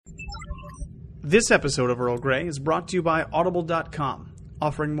This episode of Earl Grey is brought to you by Audible.com,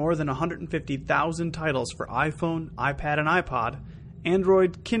 offering more than 150,000 titles for iPhone, iPad, and iPod,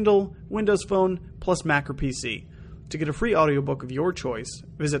 Android, Kindle, Windows Phone, plus Mac or PC. To get a free audiobook of your choice,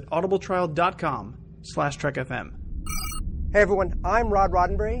 visit audibletrial.com/TrekFM. Hey everyone, I'm Rod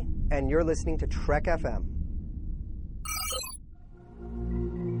Roddenberry, and you're listening to Trek FM.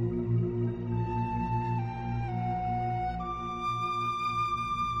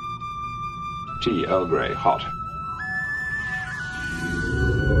 Tea, Earl Grey, hot.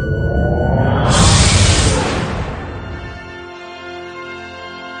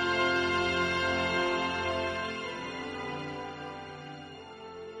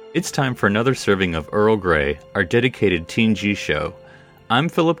 It's time for another serving of Earl Grey, our dedicated Teen G show. I'm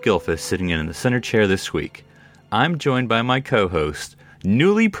Philip Gilfus, sitting in the center chair this week. I'm joined by my co-host,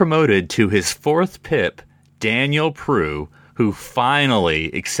 newly promoted to his fourth pip, Daniel Prue, who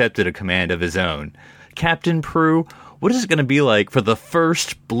finally accepted a command of his own. Captain Prue, what is it going to be like for the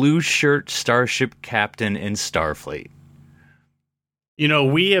first blue shirt starship captain in Starfleet? You know,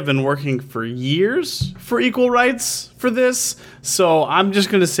 we have been working for years for equal rights for this, so I'm just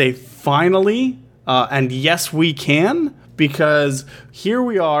going to say finally, and yes, we can, because here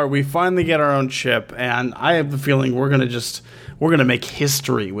we are, we finally get our own ship, and I have the feeling we're going to make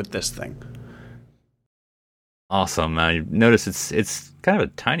history with this thing. Awesome. I notice it's kind of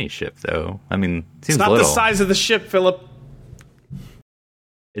a tiny ship, though. I mean, it seems it's not little. the size of the ship, Philip.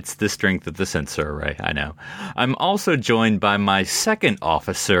 It's the strength of the sensor, right? I know. I'm also joined by my second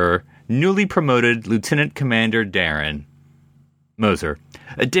officer, newly promoted Lieutenant Commander Darren Moser.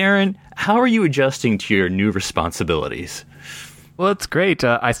 Darren, how are you adjusting to your new responsibilities? Well, it's great.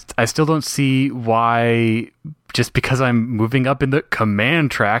 I still don't see why, just because I'm moving up in the command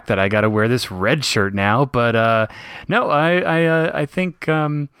track, that I got to wear this red shirt now. But no, I think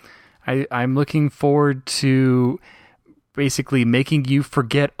I'm looking forward to basically making you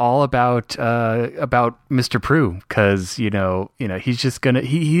forget all about Mr. Prue, because you know he's just gonna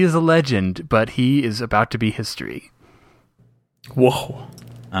he is a legend, but he is about to be history. Whoa.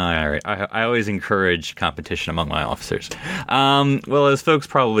 All right. I always encourage competition among my officers. Well, as folks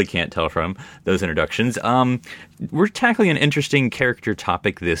probably can't tell from those introductions, we're tackling an interesting character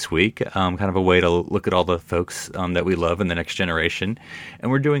topic this week, kind of a way to look at all the folks that we love in the next generation.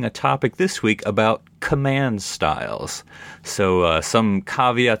 And we're doing a topic this week about command styles. So some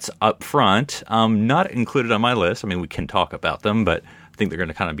caveats up front, not included on my list. I mean, we can talk about them, but I think they're going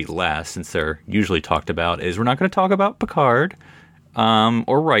to kind of be last since they're usually talked about, is we're not going to talk about Picard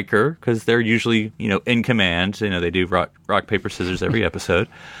or Riker, because they're usually, in command. They do rock, paper, scissors every episode.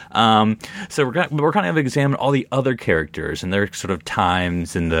 So we're kind of examining all the other characters and their sort of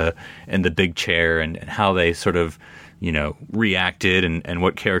times in the big chair, and how they sort of, reacted, and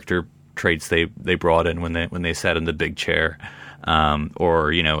what character traits they brought in when they sat in the big chair,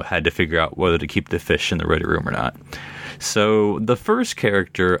 or had to figure out whether to keep the fish in the ready room or not. So the first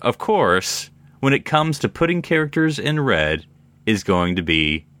character, of course, when it comes to putting characters in red, is going to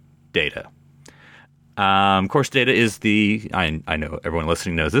be Data. Of course, Data is I know everyone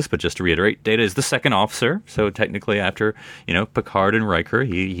listening knows this, but just to reiterate, Data is the second officer. So technically, after Picard and Riker,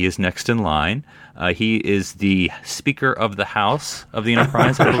 he is next in line. He is the Speaker of the House of the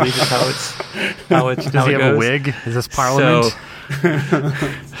Enterprise, I believe is how it Does he have a wig? Is this Parliament?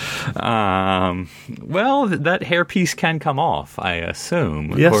 Well, that hairpiece can come off, I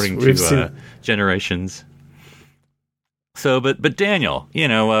assume, yes, according to generations. So, but Daniel,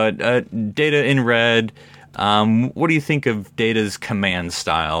 Data in red. What do you think of Data's command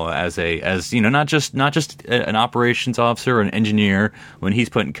style as not just an operations officer or an engineer when he's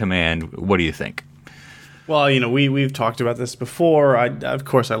put in command? What do you think? Well, we've talked about this before. Of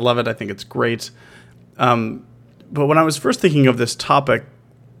course, I love it. I think it's great. But when I was first thinking of this topic,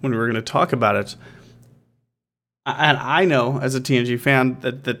 when we were going to talk about it, and I know as a TNG fan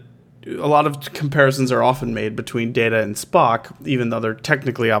that a lot of comparisons are often made between Data and Spock, even though they're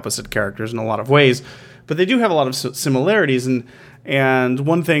technically opposite characters in a lot of ways. But they do have a lot of similarities, and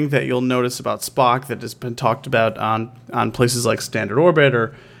one thing that you'll notice about Spock that has been talked about on places like Standard Orbit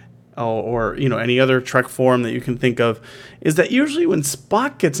or any other Trek forum that you can think of, is that usually when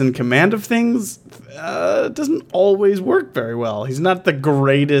Spock gets in command of things, it doesn't always work very well. He's not the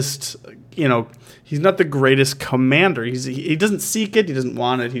greatest, he's not the greatest commander. He doesn't seek it. He doesn't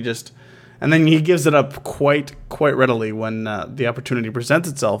want it. And then he gives it up quite readily when the opportunity presents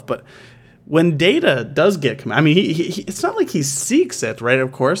itself. But when Data does get command, I mean, he it's not like he seeks it, right?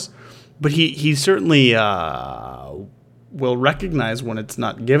 Of course, but he certainly will recognize when it's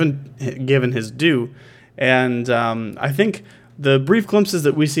not given his due. And I think the brief glimpses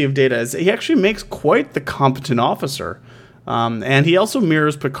that we see of Data is he actually makes quite the competent officer. And he also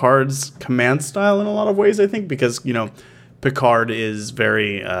mirrors Picard's command style in a lot of ways, I think, because, Picard is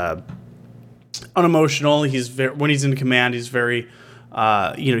very unemotional. When he's in command, he's very,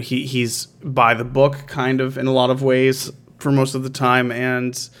 he's by the book kind of in a lot of ways for most of the time.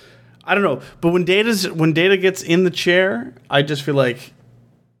 And I don't know, but when Data gets in the chair, I just feel like,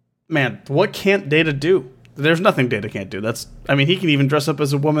 man, what can't Data do? There's nothing Data can't do. He can even dress up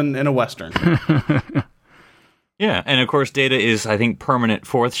as a woman in a Western. Yeah, and of course, Data is, I think, permanent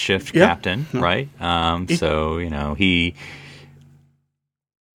fourth shift captain, right? So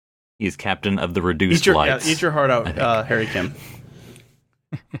he's captain of the reduced lights. Eat your heart out, Harry Kim.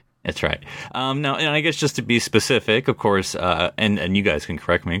 That's right. Now, and I guess just to be specific, of course, and you guys can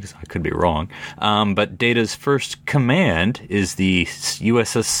correct me because I could be wrong, but Data's first command is the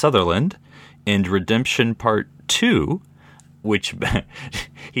USS Sutherland in Redemption Part 2, which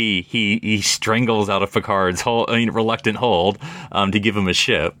he strangles out of Picard's reluctant hold to give him a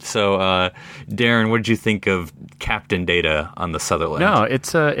ship. So, Darren, what did you think of Captain Data on the Sutherland? No,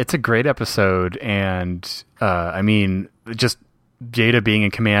 it's a great episode, and just Data being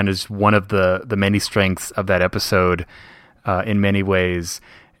in command is one of the many strengths of that episode in many ways.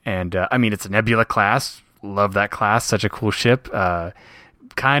 And it's a Nebula class. Love that class. Such a cool ship.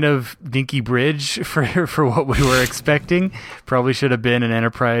 Kind of dinky bridge for what we were expecting. Probably should have been an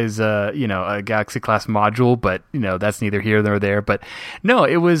Enterprise, a Galaxy class module, but that's neither here nor there. But no,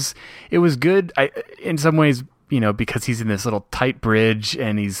 it was good. In some ways, because he's in this little tight bridge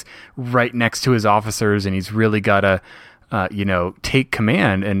and he's right next to his officers, and he's really got to, take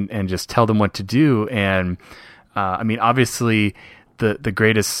command and just tell them what to do. And obviously, the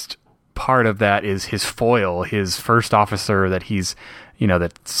greatest part of that is his foil, his first officer that he's.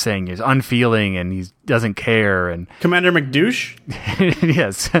 That's saying is unfeeling and he doesn't care. And Commander McDouche?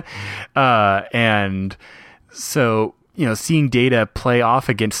 Yes. And so, seeing Data play off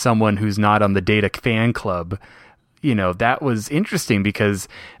against someone who's not on the Data fan club, that was interesting because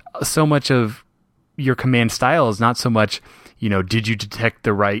so much of your command style is not so much, did you detect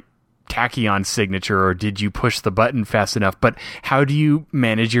the right tachyon signature or did you push the button fast enough, but how do you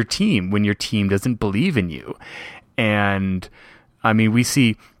manage your team when your team doesn't believe in you? And we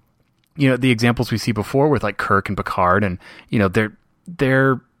see, the examples we see before with like Kirk and Picard, and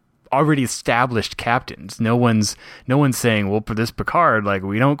they're already established captains. No one's saying, well, for this Picard, like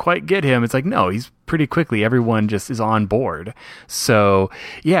we don't quite get him. It's like, no, he's pretty quickly. Everyone just is on board. So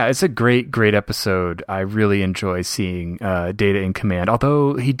yeah, it's a great episode. I really enjoy seeing Data in command.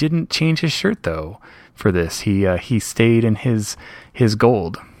 Although he didn't change his shirt though for this. He stayed in his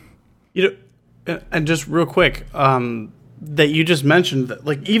gold. And just real quick. That you just mentioned that,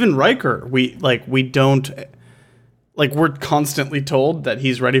 like, even Riker, we're constantly told that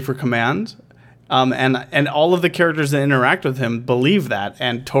he's ready for command, and all of the characters that interact with him believe that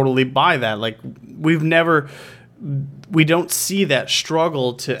and totally buy that. Like, we don't see that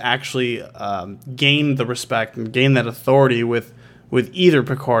struggle to actually gain the respect and gain that authority with either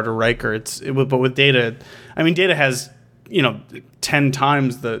Picard or Riker. But with Data, Data has 10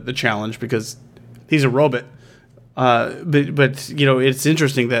 times the challenge because he's a robot. But it's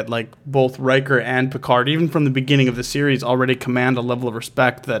interesting that like both Riker and Picard, even from the beginning of the series, already command a level of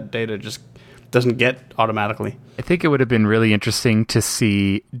respect that Data just doesn't get automatically. I think it would have been really interesting to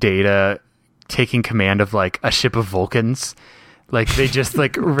see Data taking command of like a ship of Vulcans. Like they just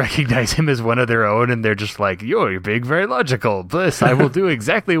like recognize him as one of their own, and they're just like, "You're being very logical. Bliss, I will do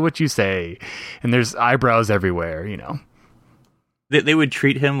exactly what you say." And there's eyebrows everywhere, They would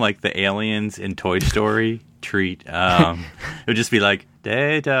treat him like the aliens in Toy Story treat. It would just be like,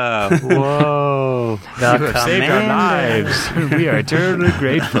 Data, whoa, you have saved our lives. We are eternally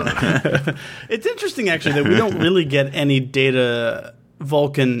grateful. It's interesting, actually, that we don't really get any Data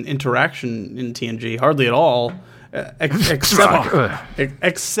Vulcan interaction in TNG, hardly at all, except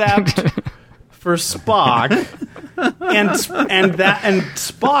for Spock, and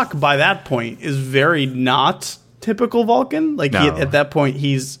Spock by that point is very not typical Vulcan. Like at that point,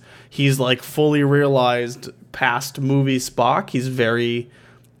 he's like fully realized past movie Spock. He's very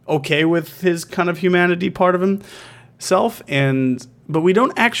okay with his kind of humanity part of himself, but we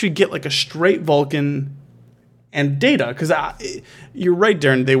don't actually get like a straight Vulcan and Data, because you're right,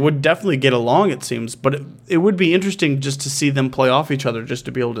 Darren. They would definitely get along, it seems, but it would be interesting just to see them play off each other, just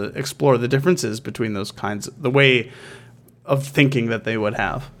to be able to explore the differences between those kinds, the way of thinking that they would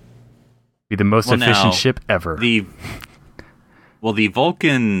have. Be the most efficient ship ever. The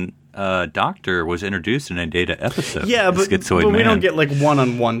Vulcan doctor was introduced in a Data episode. Yeah, but Schizoid we Man. don't get like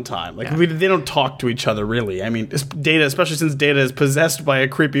one-on-one time. Like they don't talk to each other really. I mean, Data, especially since Data is possessed by a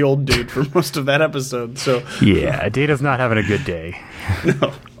creepy old dude for most of that episode. So yeah, Data's not having a good day.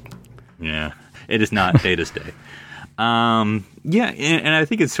 no. Yeah, it is not Data's day. Yeah, and I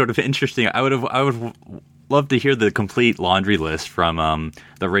think it's sort of interesting. I would love to hear the complete laundry list from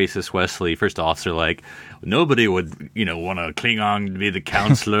the racist Wesley first officer. Like, nobody would, want a Klingon to be the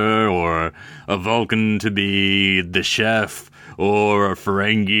counselor, or a Vulcan to be the chef, or a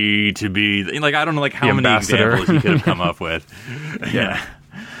Ferengi to be like, I don't know, like how many ambassador. examples you could have come up with. Yeah.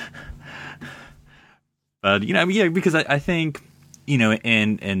 But because I think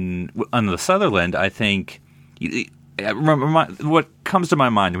and on the Sutherland, I think. What comes to my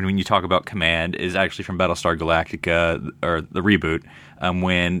mind when you talk about command is actually from Battlestar Galactica, or the reboot,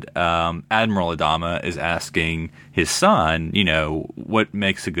 when Admiral Adama is asking his son, what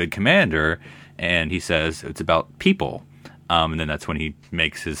makes a good commander, and he says it's about people, and then that's when he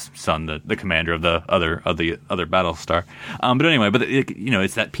makes his son the commander of the other Battlestar. But anyway,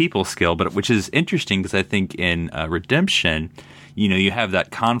 it's that people skill, but which is interesting because I think in Redemption. You have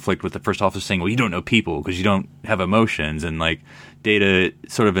that conflict with the first officer saying, well, you don't know people because you don't have emotions. And, like, Data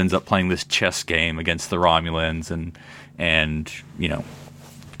sort of ends up playing this chess game against the Romulans and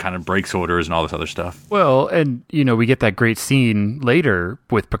kind of breaks orders and all this other stuff. Well, and, we get that great scene later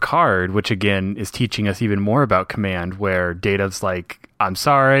with Picard, which, again, is teaching us even more about command, where Data's like, I'm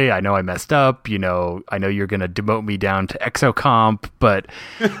sorry, I know I messed up, I know you're going to demote me down to exocomp, but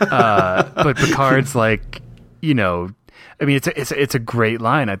Picard's like, I mean, it's a great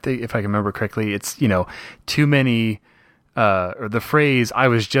line. I think if I can remember correctly, it's too many, or the phrase "I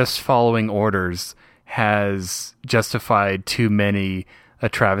was just following orders" has justified too many a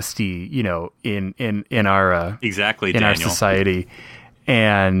travesty, in our exactly in Daniel. our society,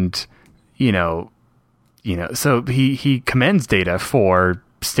 and so he commends Data for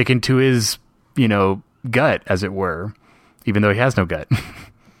sticking to his gut, as it were, even though he has no gut.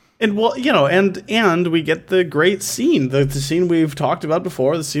 And well, and we get the great scene, the scene we've talked about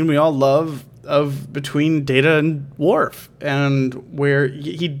before, the scene we all love of between Data and Worf, and where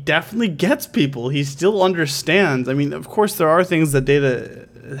he definitely gets people. He still understands. I mean, of course, there are things that Data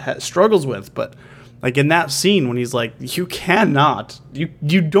struggles with, but like in that scene when he's like, "You cannot,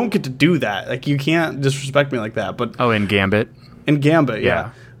 you don't get to do that. Like, you can't disrespect me like that." But in Gambit, yeah.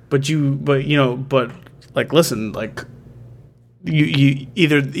 But like, listen, like. You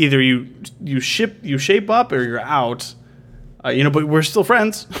either you shape up or you're out, but we're still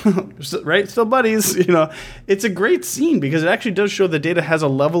friends, right? Still buddies, It's a great scene because it actually does show that Data has a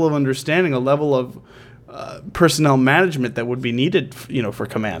level of understanding, a level of personnel management that would be needed, for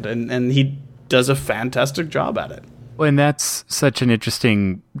command, and he does a fantastic job at it. Well, and that's such an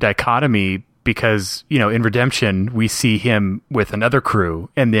interesting dichotomy. Because, in Redemption, we see him with another crew,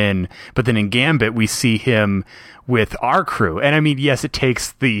 but then in Gambit, we see him with our crew. And I mean, yes, it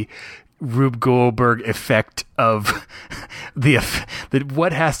takes the Rube Goldberg effect of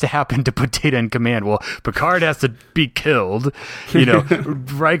what has to happen to put Data in command. Well, Picard has to be killed,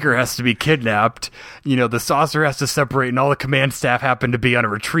 Riker has to be kidnapped, the saucer has to separate, and all the command staff happen to be on a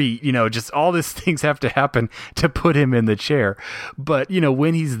retreat. Just all these things have to happen to put him in the chair. But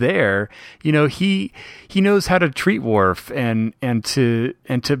when he's there, he knows how to treat Worf and to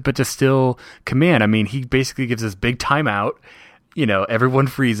still command. I mean, he basically gives this big timeout. Everyone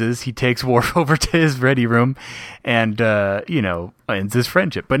freezes. He takes Worf over to his ready room and, ends his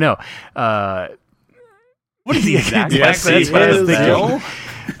friendship. But no. What is the exact yes, that's what I was thinking.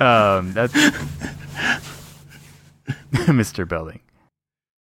 That's Mr. Belding.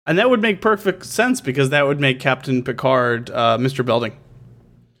 And that would make perfect sense because that would make Captain Picard Mr. Belding.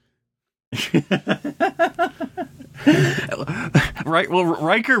 Right. Well,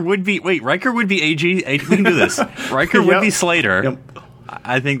 Riker would be AG. We can do this. Riker would be Slater. Yep.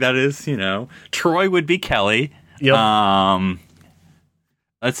 I think that is, Troy would be Kelly. Yep.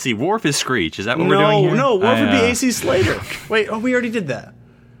 Let's see. Worf is Screech. Is that what we're doing here? No, Worf would be AC Slater. Wait, we already did that.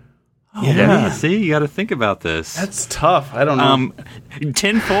 Oh, yeah. See, you got to think about this. That's tough. I don't know.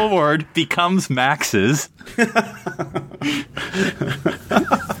 10 forward becomes Max's.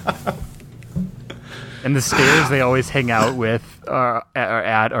 And the stairs they always hang out with the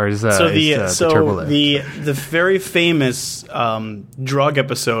turbo lift. The very famous drug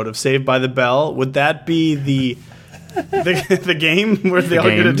episode of Saved by the Bell, would that be the game where they all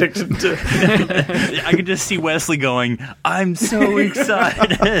get addicted to? I could just see Wesley going, "I'm so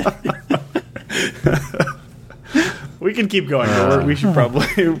excited." We can keep going. But we should probably.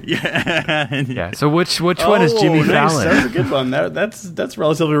 Yeah. So which one is Jimmy Fallon? That's a good one. That's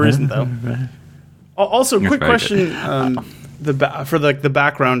relatively recent though. Also, quick question. For the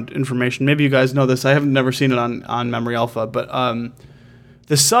background information. Maybe you guys know this. I have never seen it on Memory Alpha, but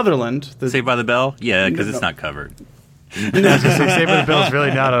the Sutherland. Saved by the Bell? Yeah, because it's not covered. Saved by the Bell is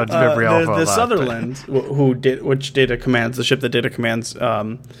really not on Memory Alpha. The Sutherland, which Data commands, the ship that Data commands,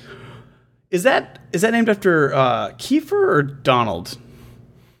 is that named after Kiefer or Donald?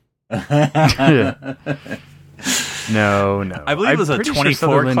 No. I believe it was a 24 sure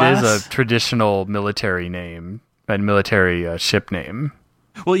Sutherland class. is a traditional military name, a military ship name.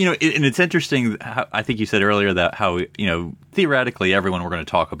 Well, and it's interesting. I think you said earlier that how theoretically everyone we're going to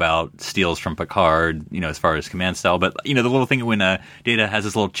talk about steals from Picard, as far as command style. But the little thing when Data has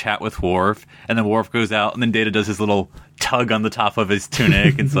this little chat with Worf, and then Worf goes out, and then Data does his little tug on the top of his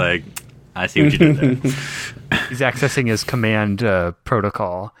tunic. It's like, I see what you did there. He's accessing his command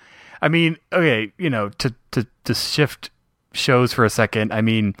protocol. I mean, okay, to shift shows for a second. I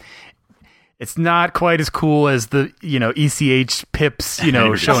mean, it's not quite as cool as the ECH pips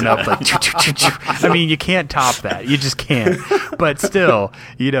showing up like. I mean, you can't top that. You just can't. But still,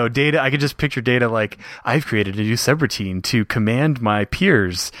 Data. I could just picture Data like, I've created a new subroutine to command my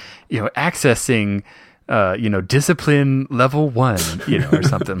peers. Accessing. Discipline level 1, or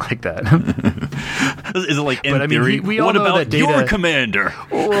something like that. Is it like in theory? We all what know about that Data, your commander?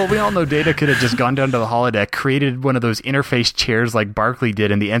 Well, we all know Data could have just gone down to the holodeck, created one of those interface chairs like Barclay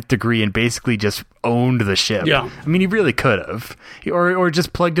did in the Nth Degree, and basically just owned the ship. Yeah. I mean, he really could have, or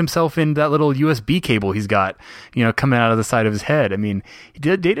just plugged himself in that little USB cable he's got, coming out of the side of his head. I mean,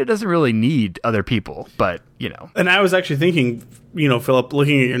 Data doesn't really need other people, but And I was actually thinking, Philip,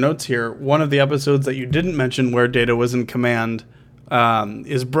 looking at your notes here, one of the episodes that you didn't mention where Data was in command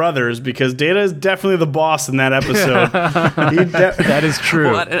is Brothers, because Data is definitely the boss in that episode. That is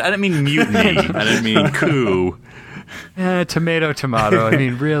true. Well, I didn't mean mutiny. I didn't mean coup. Tomato. I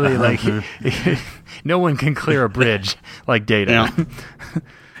mean, really, like, no one can clear a bridge like Data. Yeah.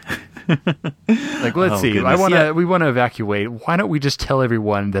 Like, let's see. Goodness. We want to evacuate. Why don't we just tell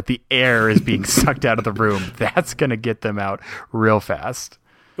everyone that the air is being sucked out of the room? That's going to get them out real fast.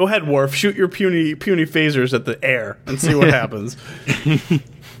 Go ahead, Worf. Shoot your puny phasers at the air and see what happens.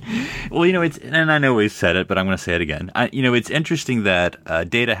 Well, it's, and I know we've said it, but I'm going to say it again. It's interesting that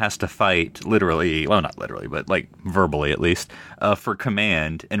Data has to fight literally, well, not literally, but like verbally at least, for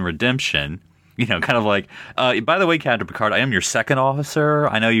command and redemption. Kind of like, by the way, Captain Picard, I am your second officer.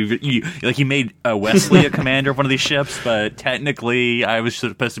 I know you made Wesley a commander of one of these ships, but technically I was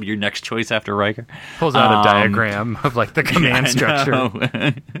supposed to be your next choice after Riker. Pulls out a diagram of like the command structure.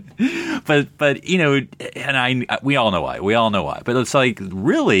 but we all know why. But it's like,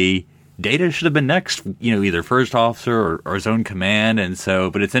 really, Data should have been next, either first officer or his own command. And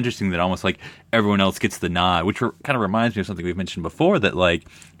so, but it's interesting that almost like everyone else gets the nod, which kind of reminds me of something we've mentioned before, that like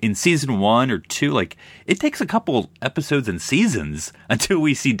in season 1 or 2, like it takes a couple episodes and seasons until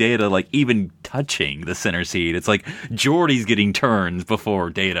we see Data like even touching the center seat. It's like Geordi's getting turns before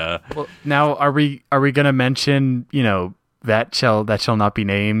Data. Well, now are we going to mention, that shall not be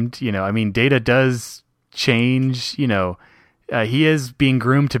named? I mean, Data does change, he is being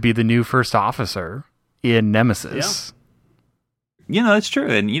groomed to be the new first officer in Nemesis. Yeah. That's true.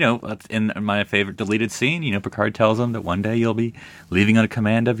 And, in my favorite deleted scene, Picard tells him that one day you'll be leaving on a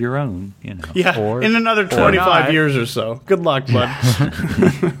command of your own, Yeah, in another 25 years or so. Good luck, bud.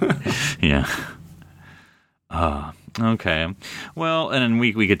 Yeah. Okay. Well, and then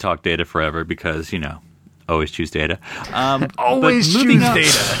we could talk Data forever because, always choose Data. Always choose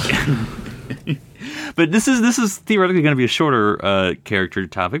Data. But this is theoretically going to be a shorter character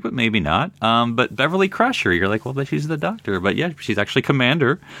topic, but maybe not. But Beverly Crusher, you're like, well, but she's the Doctor. But yeah, she's actually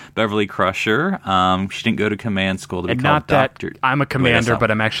Commander Beverly Crusher. She didn't go to command school to be called Doctor. That I'm a commander, but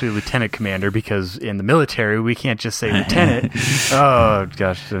I'm actually Lieutenant Commander, because in the military we can't just say Lieutenant. Oh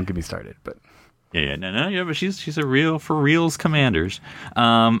gosh, don't get me started. But yeah, but she's a real for reals commanders,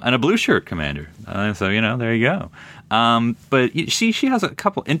 and a blue shirt commander. So there you go. But she has a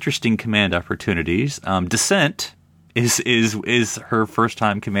couple interesting command opportunities. Descent is her first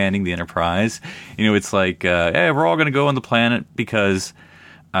time commanding the Enterprise. It's like, hey, we're all going to go on the planet because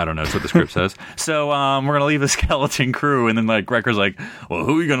I don't know. That's what the script says. So we're going to leave a skeleton crew, and then like Gregor's like, well,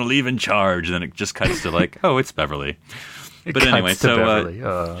 who are you going to leave in charge? And then it just cuts to like, oh, it's Beverly. But anyway, so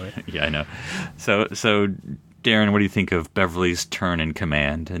yeah, I know. So Darren, what do you think of Beverly's turn in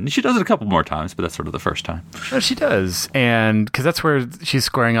command? And she does it a couple more times, but that's sort of the first time. Oh, she does, and because that's where she's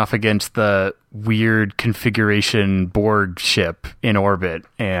squaring off against the weird configuration Borg ship in orbit,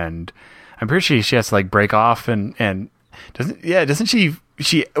 and I'm pretty sure she has to like break off and doesn't she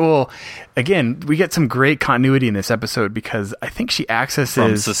well, again, we get some great continuity in this episode because I think she accesses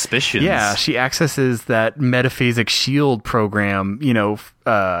from suspicions. Yeah, she accesses that metaphasic shield program,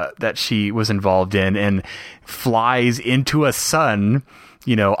 that she was involved in, and flies into a sun,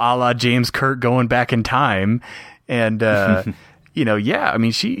 a la James Kirk going back in time, and I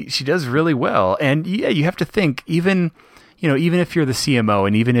mean, she does really well, and yeah, you have to think even if you're the CMO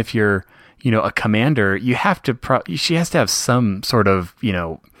and even if you're a commander, you have to she has to have some sort of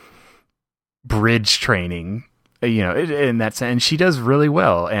bridge training, in that sense, and she does really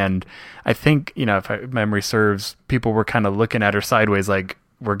well. And I think if memory serves, people were kind of looking at her sideways, like,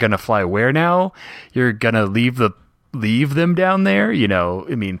 we're gonna fly where now? You're gonna leave them down there?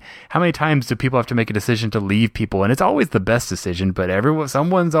 I mean, how many times do people have to make a decision to leave people? And it's always the best decision, but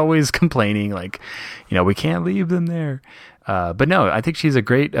someone's always complaining, like, we can't leave them there. But no, I think she's a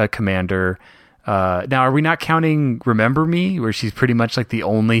great commander. Now, are we not counting Remember Me, where she's pretty much like the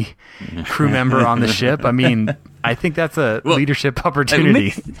only crew member on the ship? I mean, I think that's a leadership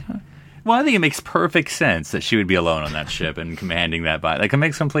opportunity. I think it makes perfect sense that she would be alone on that ship and commanding that by. Like, it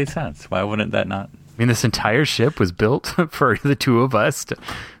makes complete sense. Why wouldn't that not? I mean, this entire ship was built for the two of us.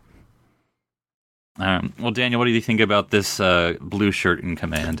 Well, Daniel, what do you think about this blue shirt in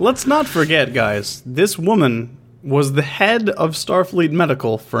command? Let's not forget, guys, this woman was the head of Starfleet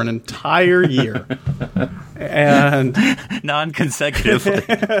Medical for an entire year. And non-consecutively.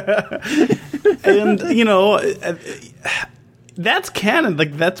 And, that's canon.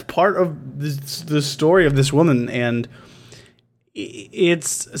 Like, that's part of the story of this woman. And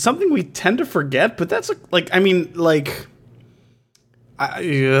it's something we tend to forget, but that's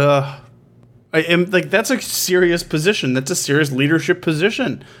that's a serious position. That's a serious leadership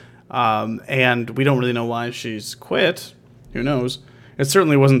position. And we don't really know why she's quit. Who knows? It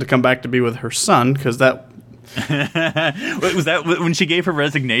certainly wasn't to come back to be with her son, because that... Was that when she gave her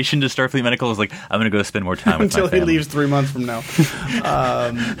resignation to Starfleet Medical? It was like, I'm going to go spend more time with my family. Until he leaves 3 months from now.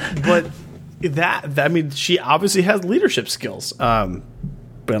 But I mean, she obviously has leadership skills. But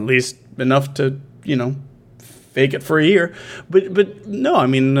at least enough to, fake it for a year. But no, I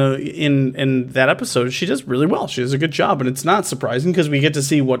mean, in that episode, she does really well. She does a good job, and it's not surprising because we get to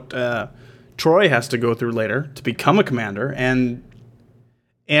see what Troy has to go through later to become a commander, and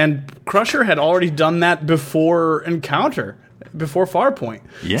Crusher had already done that before Encounter, before Farpoint.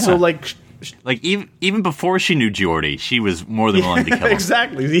 Yeah. So even before she knew Geordi, she was more than willing to kill him.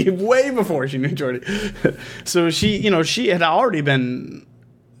 Exactly, way before she knew Geordi. So she had already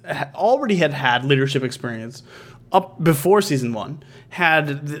had leadership experience up before season 1,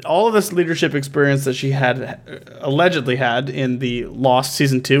 had all of this leadership experience that she had allegedly had in the Lost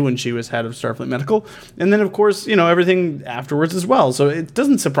season 2 when she was head of Starfleet Medical, and then of course everything afterwards as well. So it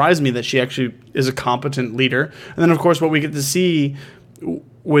doesn't surprise me that she actually is a competent leader. And then of course what we get to see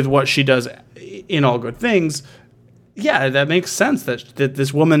with what she does in All Good Things, yeah, that makes sense that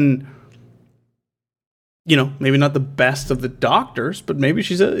this woman, maybe not the best of the doctors, but maybe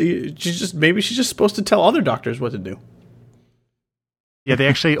she's just supposed to tell other doctors what to do. Yeah, they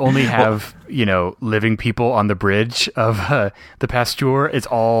actually only have, living people on the bridge of the Pasteur. It's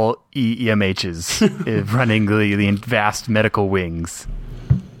all EMHs running the vast medical wings.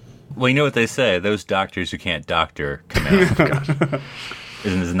 Well, you know what they say, those doctors who can't doctor command. Oh, gosh.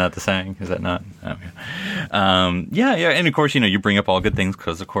 Isn't that the saying? Is that not? Oh, yeah. Yeah, and of course, you bring up All Good Things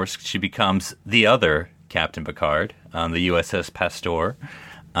because, of course, she becomes the other Captain Picard on the USS Pasteur,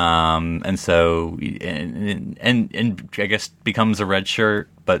 and so and I guess becomes a red shirt,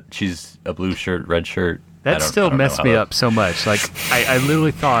 but she's a blue shirt, red shirt. That still messed me up so much. Like I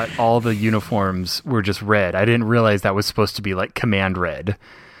literally thought all the uniforms were just red. I didn't realize that was supposed to be like command red.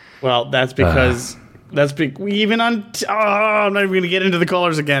 Well, that's because even on. I'm not even going to get into the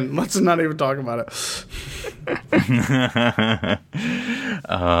colors again. Let's not even talk about it. But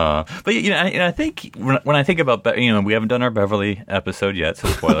I think when I think about we haven't done our Beverly episode yet, so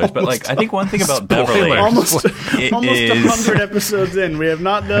spoilers. But I think one thing about Beverly, almost 100 episodes in, we have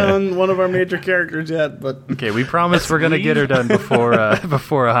not done one of our major characters yet. But okay, we promise we're going to get her done before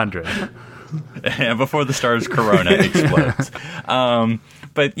 100. And before the star's corona explodes.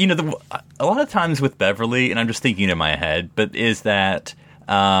 But a lot of times with Beverly, and I'm just thinking in my head, but is that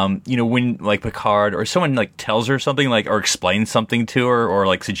when like Picard or someone like tells her something or explains something to her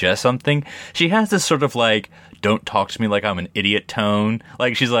or suggests something, she has this sort of don't talk to me like I'm an idiot tone.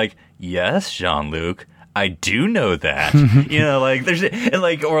 She's like, yes, Jean-Luc, I do know that. There's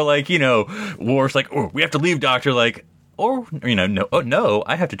Worf's oh, we have to leave, Doctor. No,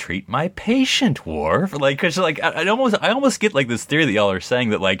 I have to treat my patient, Worf. Because I almost get this theory that y'all are saying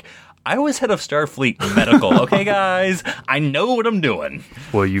that I was head of Starfleet Medical. Okay, guys, I know what I'm doing.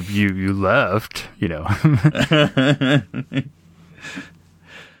 Well, you left,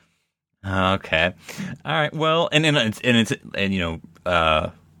 Okay, all right. Well, and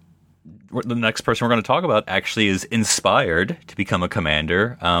the next person we're going to talk about actually is inspired to become a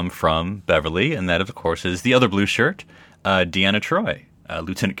commander from Beverly, and that, of course, is the other blue shirt, Deanna Troi,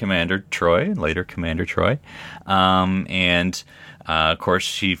 Lieutenant Commander Troi, and later Commander Troi. Of course,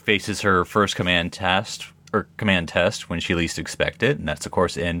 she faces her first command test when she least expects it, and that's, of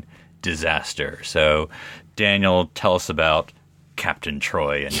course, in Disaster. So, Daniel, tell us about Captain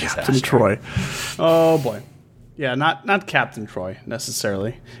Troi and Disaster. Captain Troi. Oh, boy. Yeah, not Captain Troi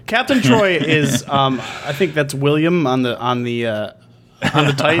necessarily. Captain Troi is, I think that's William on the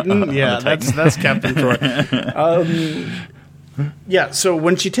Titan. Yeah, that's Captain Troi. Yeah, so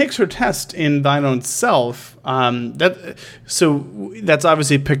when she takes her test in Thine Own Self, that's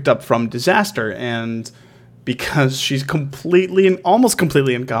obviously picked up from Disaster, and because she's almost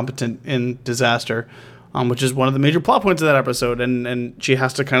completely incompetent in Disaster, which is one of the major plot points of that episode, and she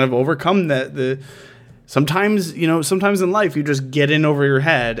has to kind of overcome the. Sometimes in life you just get in over your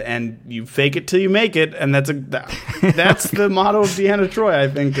head and you fake it till you make it, and that's the motto of Deanna Troi, I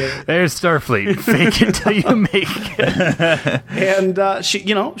think. There's Starfleet. Fake it till you make it. And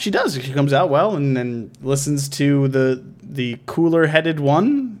she does. She comes out well and then listens to the cooler-headed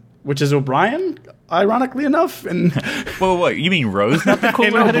one, which is O'Brien, ironically enough. And Whoa, you mean Rose, not the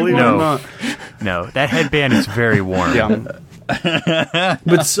cooler-headed one? No, that headband is very warm. Yeah.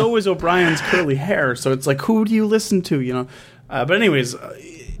 But so is O'Brien's curly hair, so it's like, who do you listen to, but anyways,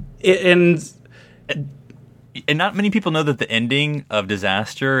 and not many people know that the ending of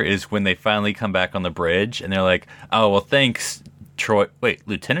Disaster is when they finally come back on the bridge and they're like, oh, well, thanks, Troi. Wait,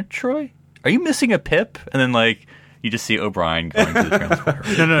 Lieutenant Troi? Are you missing a pip? And then, like, you just see O'Brien going to the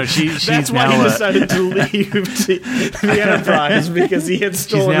transporter. No, she's that's why now he decided to leave the Enterprise, because he had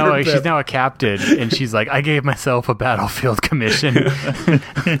stolen her pip. She's now a captain, and she's like, I gave myself a battlefield commission.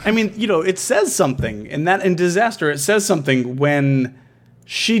 I mean, it says something. In Disaster, it says something when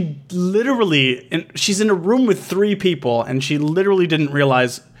she literally, she's in a room with 3 people, and she literally didn't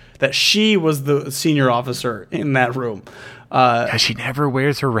realize that she was the senior officer in that room. She never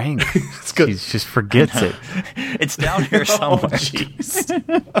wears her rank. She just forgets it. It's down here somewhere. Jeez.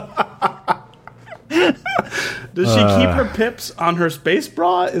 Does she keep her pips on her space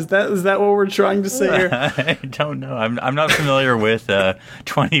bra? Is that what we're trying to say here? I don't know. I'm not familiar with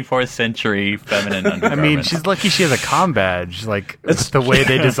 24th century feminine undergarments. I mean, she's lucky she has a comm badge. Like, it's the way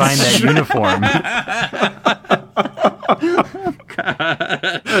they designed that uniform.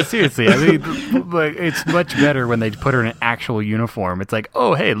 No, seriously, I mean, like, it's much better when they put her in an actual uniform. It's like,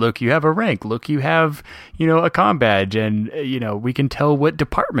 oh, hey, look, you have a rank. Look, you have, a comm badge, and, we can tell what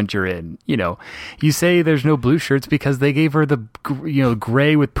department you're in. You say there's no blue shirts because they gave her the,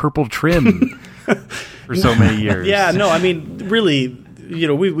 gray with purple trim for so many years. Yeah, no, I mean, really,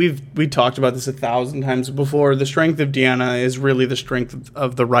 we talked about this 1,000 times before. The strength of Deanna is really the strength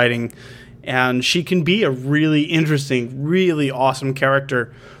of the writing. And she can be a really interesting, really awesome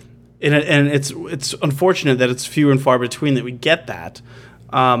character, and it's unfortunate that it's few and far between that we get that.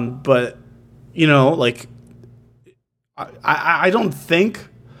 But like, I don't think,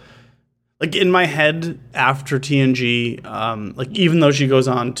 like, in my head after TNG, like, even though she goes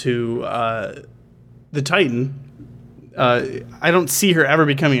on to the Titan, I don't see her ever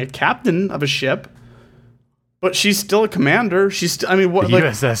becoming a captain of a ship. But she's still a commander.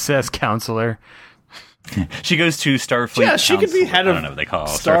 USSS counselor. She goes to Starfleet. Yeah, she could be head of, I don't know what they call it.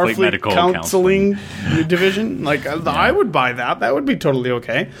 Starfleet Medical Counseling Division. Like, I would buy that. That would be totally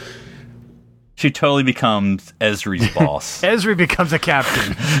okay. She totally becomes Ezri's boss. Ezri becomes a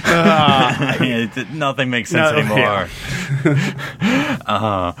captain. Nothing makes sense anymore.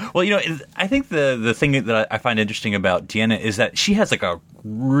 Yeah. Well, I think the thing that I find interesting about Deanna is that she has like a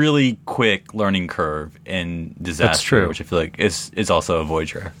really quick learning curve in Disaster. That's true. Which I feel like is also a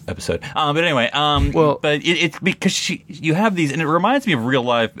Voyager episode. But anyway, but it's because you have these, and it reminds me of real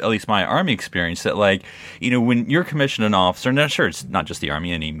life, at least my Army experience, that, like, when you're commissioned an officer, and I'm sure it's not just the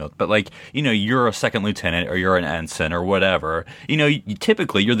Army, any mode, but, like, you're a second lieutenant or you're an ensign or whatever,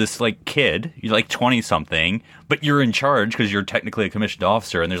 typically you're this, like, kid, you're like 20 something, but you're in charge because you're technically a commissioned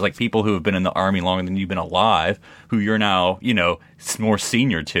officer, and there's, like, people who have been in the Army longer than you've been alive who you're now, more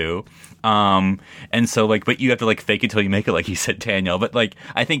senior to. And so, like, but you have to, like, fake it till you make it, like you said, Daniel. But, like,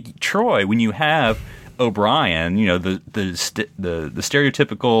 I think Troi, when you have O'Brien, the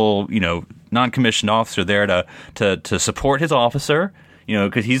stereotypical, non-commissioned officer there to support his officer,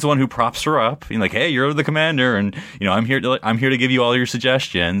 because he's the one who props her up. Like, hey, you're the commander, and I'm here to give you all your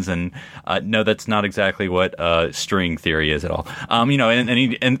suggestions. And no, that's not exactly what string theory is at all. And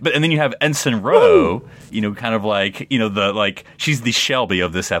then you have Ensign Rowe, kind of like she's the Shelby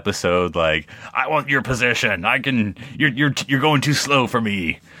of this episode. Like, I want your position. You're going too slow for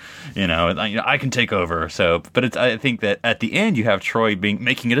me. I can take over. So, but I think that at the end you have Troy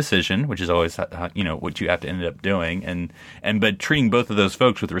making a decision, which is always what you have to end up doing, but treating both of those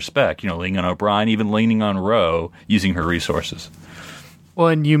folks with respect. Leaning on O'Brien, even leaning on Rowe, using her resources. Well,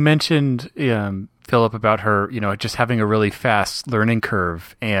 and you mentioned Philip about her, just having a really fast learning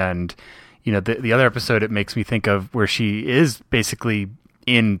curve, and the other episode it makes me think of where she is basically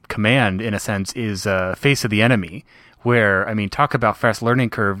in command in a sense is Face of the Enemy. Where, talk about fast learning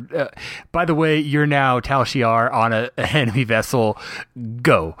curve. By the way, you're now Tal Shiar on an enemy vessel.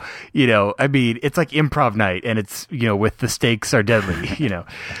 Go. It's like improv night, and it's, with the stakes are deadly,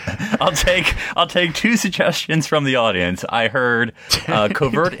 I'll take two suggestions from the audience. I heard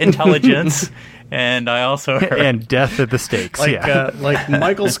covert intelligence, and I also heard... And death at the stakes, like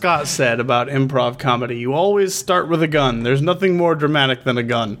Michael Scott said about improv comedy, you always start with a gun. There's nothing more dramatic than a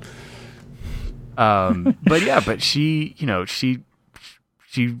gun. But she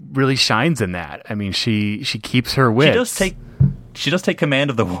really shines in that. She keeps her wits. She does take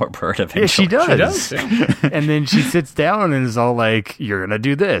command of the Warbird eventually. Yeah, she does. She does. And then she sits down and is all like, "You're gonna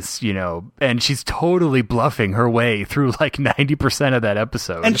do this," and she's totally bluffing her way through like 90% of that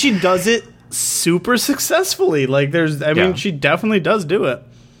episode. And she does it super successfully. She definitely does do it.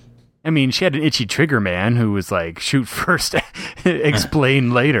 She had an itchy trigger man who was like, shoot first,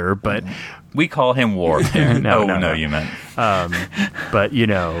 explain later, but... We call him Worf there. No, you meant. But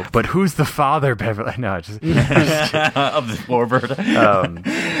who's the father, Beverly? No, just... of the Warbird.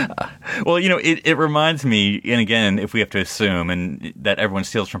 Well, it reminds me, and again, if we have to assume, and that everyone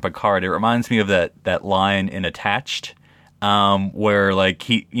steals from Picard, it reminds me of that line in Attached, where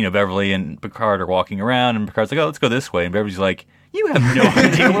Beverly and Picard are walking around, and Picard's like, "Oh, let's go this way," and Beverly's like, "You have no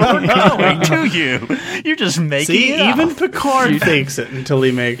idea where we're going, do you? You're just making it up." Even Picard fakes it until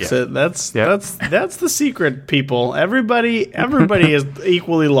he makes it. That's the secret, people. Everybody is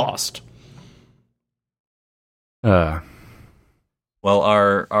equally lost. Well,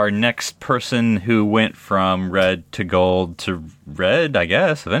 our next person who went from red to gold to red, I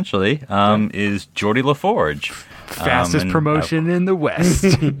guess, eventually, is Geordi LaForge. Fastest promotion in the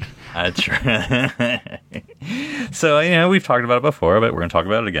West. That's right. So, we've talked about it before, but we're going to talk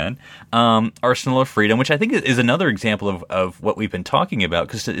about it again. Arsenal of Freedom, which I think is another example of what we've been talking about,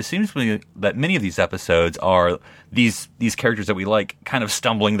 because it seems to me that many of these episodes are these characters that we like kind of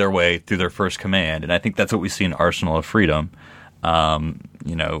stumbling their way through their first command, and I think that's what we see in Arsenal of Freedom. Darren,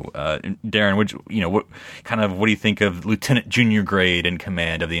 what do you think of Lieutenant Junior Grade in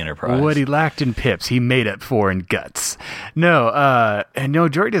command of the Enterprise? What he lacked in pips, he made up for in guts.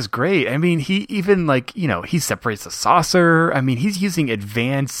 Geordi is great. He even he separates the saucer. He's using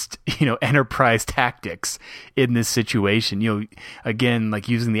advanced, Enterprise tactics in this situation. Again,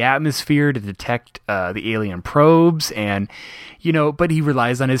 using the atmosphere to detect the alien probes, and but he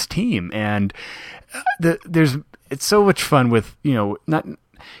relies on his team, and it's so much fun with, not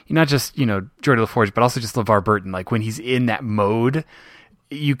just, Geordi LaForge, but also just LeVar Burton. When he's in that mode,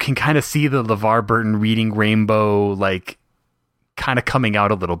 you can kind of see the LeVar Burton reading Rainbow, kind of coming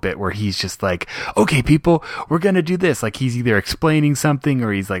out a little bit, where he's just like, "Okay, people, we're going to do this." He's either explaining something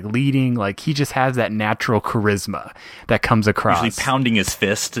or he's leading. He just has that natural charisma that comes across. Usually pounding his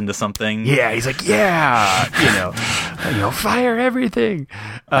fist into something. Yeah, he's like, "Yeah, fire everything."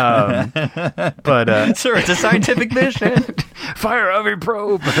 But sir, it's a scientific mission. Fire every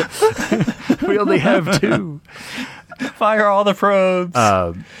probe. We only have 2. Fire all the probes.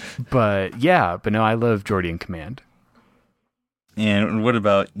 But no, I love Geordi in command. And what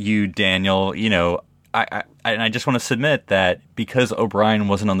about you, Daniel? I just want to submit that because O'Brien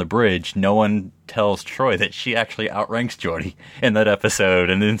wasn't on the bridge, no one tells Troy that she actually outranks Geordi in that episode,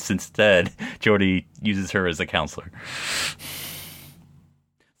 and then instead, Geordi uses her as a counselor.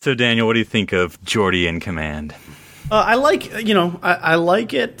 So, Daniel, what do you think of Geordi in command? I like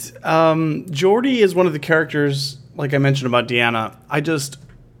it. Geordi is one of the characters, like I mentioned about Deanna. I just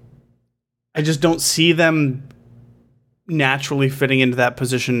don't see them naturally fitting into that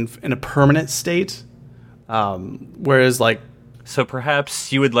position in a permanent state. Whereas so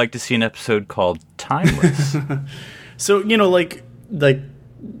perhaps you would like to see an episode called Timeless. So, like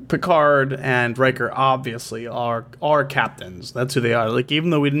Picard and Riker obviously are captains. That's who they are. Even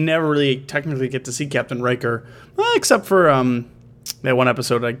though we never really technically get to see Captain Riker, except for that one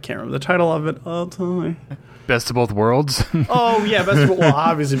episode. I can't remember the title of it. Oh, tell me. Best of Both Worlds. Oh yeah,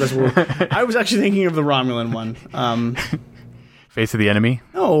 obviously Best of Both Worlds. I was actually thinking of the Romulan one. Face of the Enemy.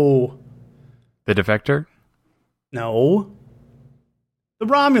 No. The Defector. No. The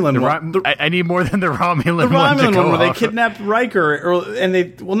Romulan one. I need more than the Romulan one. The Romulan one where they off. kidnapped Riker, and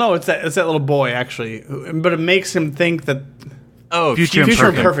they. Well, no, it's that little boy actually, but it makes him think that. Oh, Future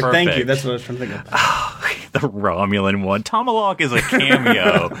Imperfect. Thank you. That's what I was trying to think of. The Romulan one. Tomahawk is a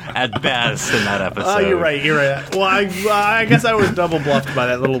cameo at best in that episode. Oh, you're right. Well, I guess I was double bluffed by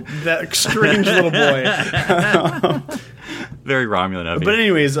that strange little boy. Very Romulan of you. But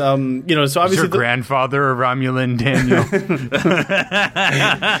anyways, so obviously Is your grandfather a Romulan, Daniel?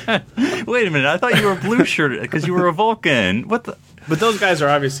 Wait a minute, I thought you were a blue shirt because you were a Vulcan. What the? But those guys are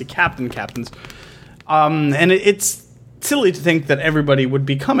obviously captains. And it's silly to think that everybody would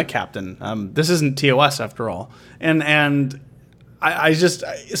become a captain. This isn't TOS after all. And I just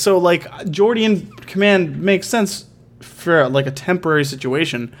so like Geordi in command makes sense for like a temporary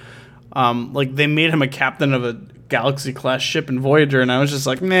situation. Like they made him a captain of a Galaxy class ship in Voyager, and I was just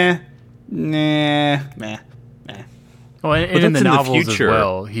like, nah. Well, and in the novels as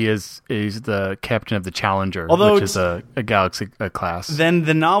well, he's the captain of the Challenger, which is a Galaxy class. Then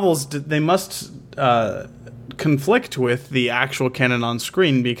the novels they must conflict with the actual canon on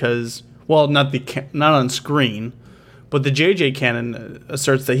screen because, well, not on screen, but the JJ canon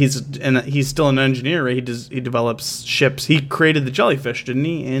asserts that he's still an engineer. Right? He develops ships. He created the jellyfish, didn't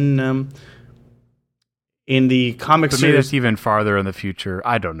he? In the comic series, maybe it's even farther in the future.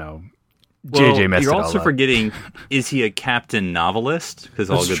 I don't know. Well, JJ messed you're it all also up. forgetting, is he a captain novelist? Because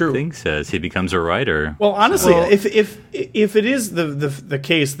all good things says he becomes a writer. Well, honestly, if it is the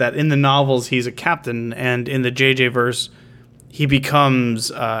case that in the novels he's a captain and in the JJ verse he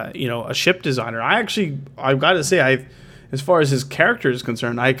becomes a ship designer, I've got to say as far as his character is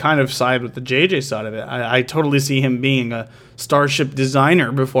concerned, I kind of side with the JJ side of it. I totally see him being a starship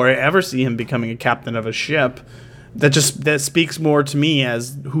designer before I ever see him becoming a captain of a ship. That speaks more to me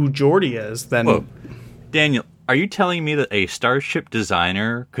as who Geordi is than... Whoa. Daniel, are you telling me that a starship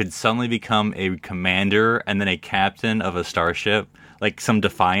designer could suddenly become a commander and then a captain of a starship? Like some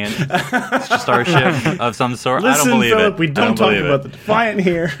Defiant starship of some sort? Listen, I don't believe Philip, it. we don't talk about the Defiant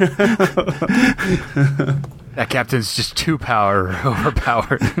here. That captain's just too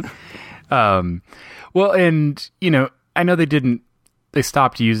overpowered. Well, and, I know they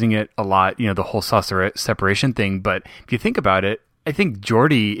stopped using it a lot, the whole saucer separation thing. But if you think about it, I think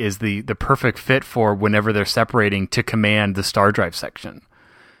Geordi is the perfect fit for whenever they're separating to command the Star Drive section.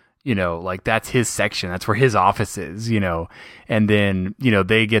 Like that's his section. That's where his office is, and then,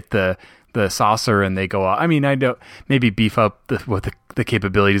 they get the saucer and they go out. I mean, I don't maybe beef up the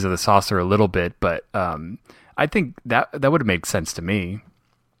capabilities of the saucer a little bit, but I think that would have made sense to me.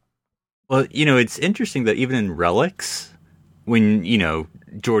 Well, it's interesting that even in Relics, when,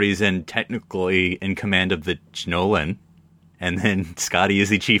 Geordi's technically in command of the Jnolan, and then Scotty is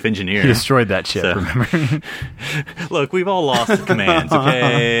the chief engineer. He destroyed that ship, remember? Look, we've all lost the commands,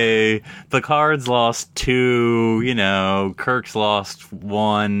 okay? Picard's lost 2, Kirk's lost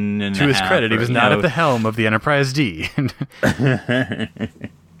 1 and to his credit, he was not at the helm of the Enterprise D.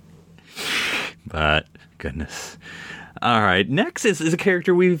 But, goodness. All right, next is a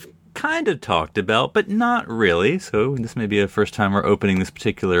character we've kind of talked about, but not really. So this may be a first time we're opening this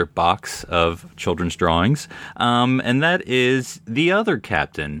particular box of children's drawings. And that is the other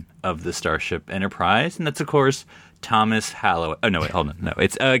captain of the Starship Enterprise. And that's, of course, Thomas Halloway. Oh, no, wait, hold on. No,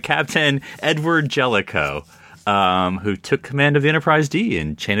 it's Captain Edward Jellicoe, who took command of the Enterprise D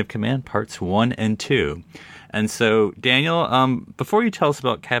in Chain of Command Parts 1 and 2. And so, Daniel, before you tell us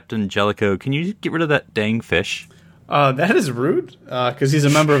about Captain Jellicoe, can you get rid of that dang fish? That is rude, because he's a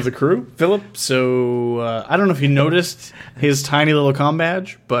member of the crew, Philip. So I don't know if you noticed his tiny little comm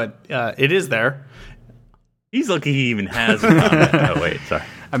badge, but it is there. He's lucky he even has a comm badge. Oh, wait, sorry.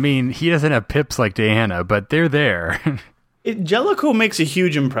 I mean, he doesn't have pips like Diana, but they're there. Jellicoe makes a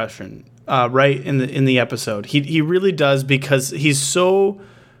huge impression, right in the episode. He really does, because he's so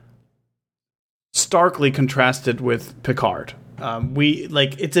starkly contrasted with Picard.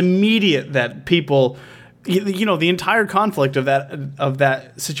 It's immediate that people. The entire conflict of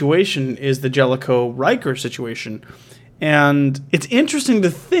that situation is the Jellicoe Riker situation, and it's interesting to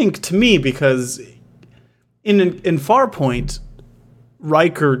think to me because in Farpoint,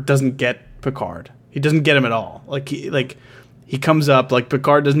 Riker doesn't get Picard. He doesn't get him at all. He comes up, like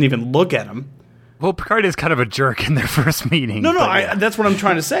Picard doesn't even look at him. Well, Picard is kind of a jerk in their first meeting. No, that's what I'm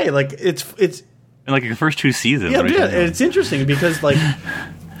trying to say. It's in the first 2 seasons. Yeah, it's interesting because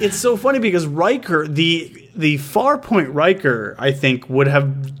it's so funny because Riker, the the Farpoint Riker, I think, would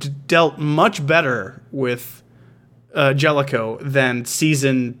have dealt much better with Jellicoe than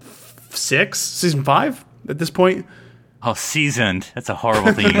season 5 at this point. Oh, seasoned. That's a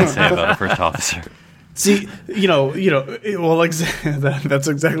horrible thing you can say about a first officer. See, well, that's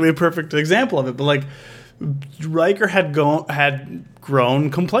exactly a perfect example of it. But like, Riker had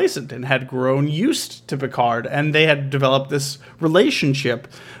grown complacent and had grown used to Picard, and they had developed this relationship.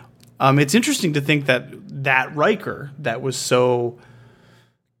 It's interesting to think that Riker, that was so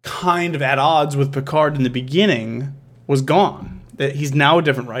kind of at odds with Picard in the beginning, was gone. That he's now a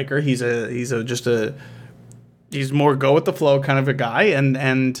different Riker. He's more go with the flow kind of a guy,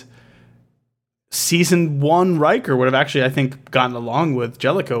 and season 1 Riker would have actually, I think, gotten along with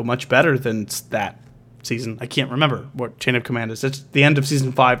Jellicoe much better than that season. I can't remember what Chain of Command is. It's the end of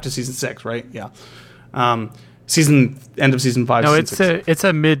season 5 to season 6, right? Yeah. End of season 5. No, season it's 6. it's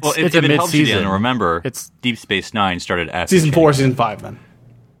a mid. Well, it's if a it helps you, mid-season. Dan, remember, It's Deep Space Nine started after season Chain 4, of season Command. 5. Then.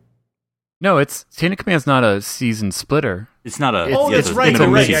 No, it's Chain of Command's not a season splitter. It's not a. Oh, yes, that's right. it's a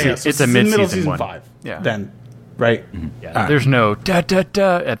Right. mid-season. Yeah. So It's a in the middle of mid-season season one. 5. Yeah. Then, right. Yeah, there's no da da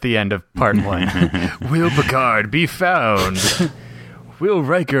da at the end of part 1. Will Picard be found? Will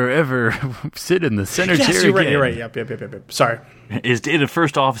Riker ever sit in the center chair Yes, you're right. again? You're right. Yep. Sorry. Is Data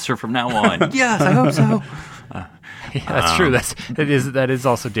first officer from now on? Yes, I hope so. Yeah, that's true. That is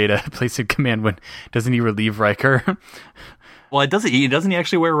also Data placed in command when doesn't he relieve Riker? Well, doesn't he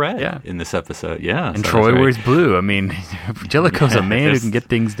actually wear red Yeah. in this episode? Yeah. And so Troy that's right. wears blue. I mean, Jellicoe's a man who Yes. can get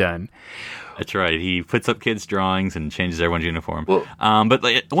things done. That's right. He puts up kids' drawings and changes everyone's uniform. Well- But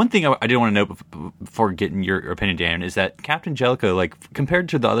like, one thing I did want to note before getting your opinion, Dan, is that Captain Jellicoe, like compared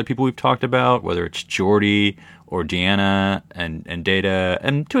to the other people we've talked about, whether it's Geordi or Deanna and Data,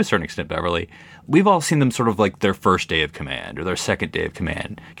 and to a certain extent Beverly, we've all seen them sort of like their first day of command or their second day of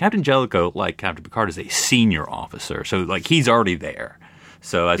command. Captain Jellicoe, like Captain Picard, is a senior officer, so like he's already there.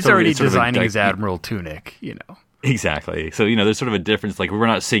 So He's already designing his admiral tunic, you know. Exactly. So, there's sort of a difference. Like, we're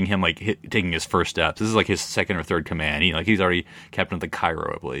not seeing him, like, taking his first steps. This is, like, his second or third command. Like, he's already captain of the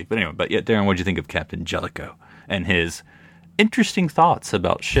Cairo, I believe. But anyway, Darren, what did you think of Captain Jellicoe and his interesting thoughts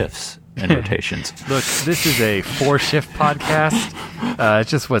about shifts and rotations? Look, this is a 4-shift podcast.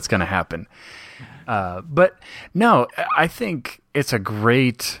 It's just what's going to happen. But, no, I think it's a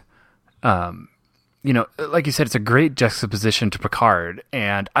great... like you said, it's a great juxtaposition to Picard.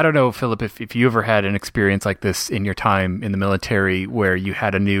 And I don't know, Philip, if you ever had an experience like this in your time in the military where you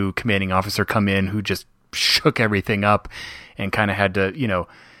had a new commanding officer come in who just shook everything up and kind of had to,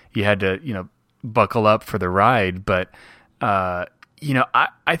 you had to, buckle up for the ride. But, I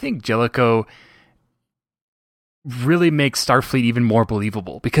think Jellicoe really makes Starfleet even more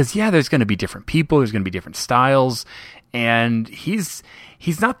believable because, there's going to be different people, there's going to be different styles, and he's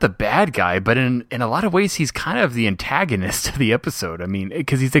not the bad guy, but in a lot of ways, he's kind of the antagonist of the episode. I mean,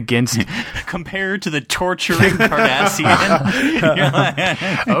 because he's against... Compared to the torturing Cardassian.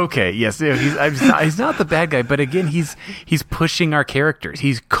 Okay, yes, he's not the bad guy, but again, he's pushing our characters.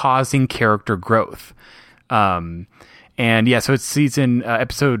 He's causing character growth. So it's season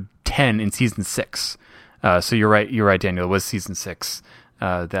episode 10 in season 6. So you're right, Daniel. It was season 6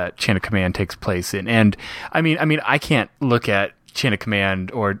 that Chain of Command takes place in, and I mean, I can't look at Chain of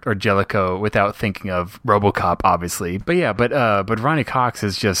Command or Jellicoe without thinking of RoboCop, obviously. But Ronnie Cox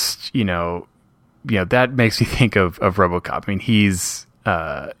is just that makes me think of RoboCop. I mean, he's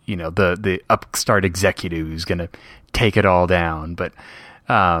the upstart executive who's gonna take it all down. But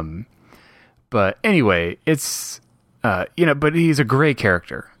anyway, it's. But he's a great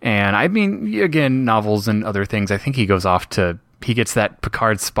character. And I mean, again, novels and other things, I think he gets that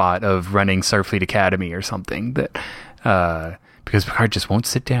Picard spot of running Starfleet Academy or something that, because Picard just won't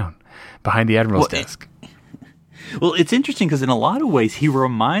sit down behind the Admiral's desk. Well, it's interesting because in a lot of ways, he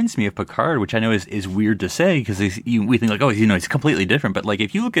reminds me of Picard, which I know is weird to say because we think like, he's completely different. But like,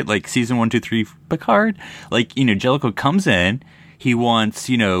 if you look at like season 1, 2, 3 Picard, like, Jellicoe comes in, he wants,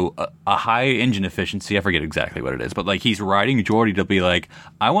 a high engine efficiency. I forget exactly what it is, but like he's writing Geordi to be like,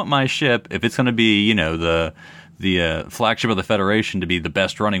 I want my ship, if it's going to be, the flagship of the Federation, to be the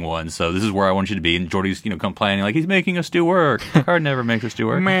best running one. So this is where I want you to be. And Geordi's, complaining like he's making us do work. Picard never makes us do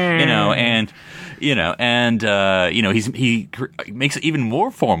work. He makes it even more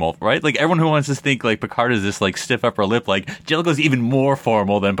formal, right? Like everyone who wants to think like Picard is this like stiff upper lip, like Jellicoe's even more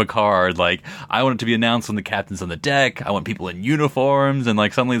formal than Picard. Like I want it to be announced when the captain's on the deck. I want people in uniforms, and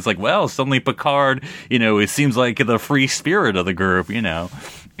like suddenly it's like, well, suddenly Picard, it seems like the free spirit of the group,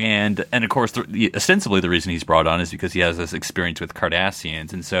 And of course, ostensibly the reason he's brought on is because he has this experience with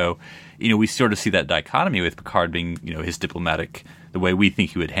Cardassians, and so we sort of see that dichotomy with Picard being his diplomatic, the way we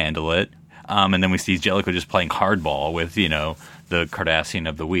think he would handle it. And then we see Jellicoe just playing hardball with, the Cardassian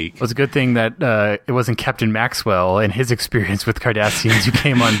of the week. It was a good thing that it wasn't Captain Maxwell and his experience with Cardassians who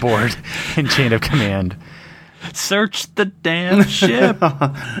came on board in Chain of Command. Search the damn ship.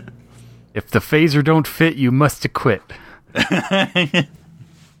 If the phaser don't fit, you must acquit.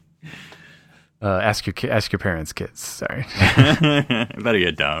 Ask your parents, kids. Sorry. Better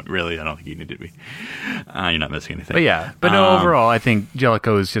yet, don't. Really, I don't think you need to be. You're not missing anything. But yeah, no, overall, I think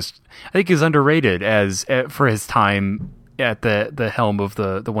Jellicoe is I think he's underrated for his time at the helm of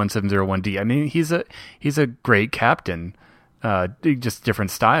the 1701D. I mean, he's a great captain. Just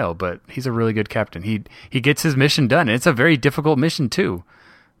different style, but he's a really good captain. He gets his mission done, and it's a very difficult mission too.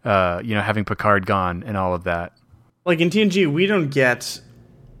 Having Picard gone and all of that. Like in TNG, we don't get,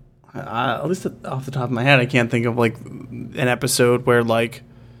 at least off the top of my head, I can't think of like an episode where like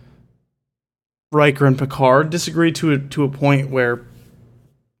Riker and Picard disagree to a point where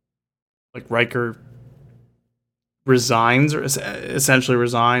like Riker resigns or essentially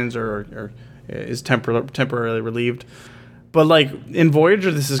resigns or is temporarily relieved. But like in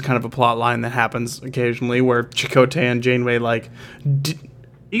Voyager, this is kind of a plot line that happens occasionally where Chakotay and Janeway like.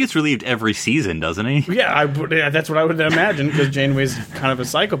 He gets relieved every season, doesn't he? Yeah, that's what I would imagine, because Janeway's kind of a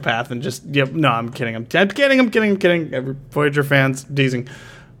psychopath and just, no, I'm kidding. I'm kidding. Every Voyager fans teasing.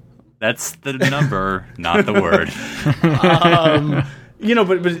 That's the number, not the word. But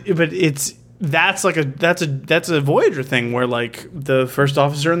that's a Voyager thing where like the first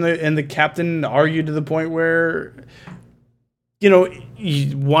officer and the captain argue to the point where,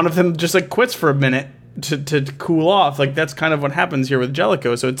 one of them just like quits for a minute to cool off. Like that's kind of what happens here with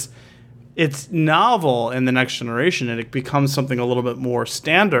Jellicoe. So it's novel in the Next Generation, and it becomes something a little bit more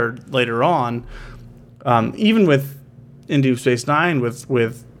standard later on. Even with in Deep Space Nine with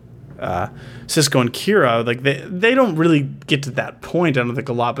Sisko and Kira, like they don't really get to that point, I don't think,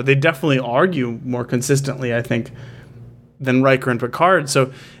 a lot, but they definitely argue more consistently, I think, than Riker and Picard.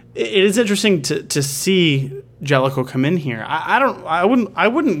 So it is interesting to see Jellicoe come in here. I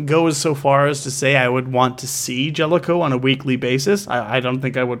wouldn't go so far as to say I would want to see Jellicoe on a weekly basis. I don't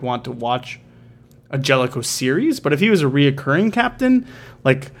think I would want to watch a Jellicoe series, but if he was a reoccurring captain,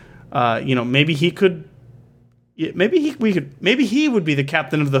 like maybe he could. Maybe he would be the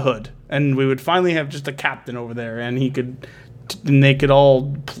captain of the Hood, and we would finally have just a captain over there, and they could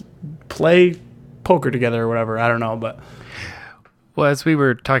all play poker together or whatever. I don't know, but well, as we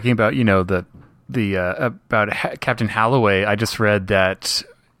were talking about, about Captain Halloway, I just read that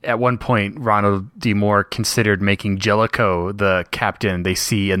at one point Ronald D. Moore considered making Jellicoe the captain they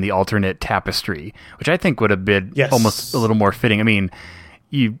see in the alternate Tapestry, which I think would have been almost a little more fitting. I mean,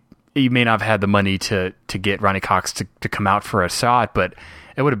 you may not have had the money to get Ronnie Cox to come out for a shot, but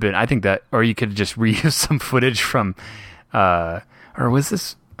it would have been, I think that, or you could just reuse some footage from, or was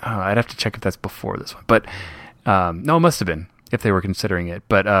this, I'd have to check if that's before this one, but no, it must have been, if they were considering it,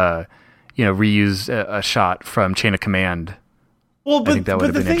 but, reuse a shot from Chain of Command. Well, but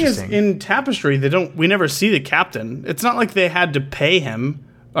the thing is, in Tapestry, we never see the captain. It's not like they had to pay him.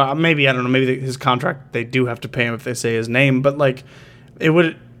 Maybe, I don't know, maybe his contract, they do have to pay him if they say his name, but like, it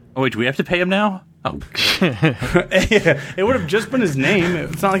would... Oh, wait, do we have to pay him now? Oh. It would have just been his name.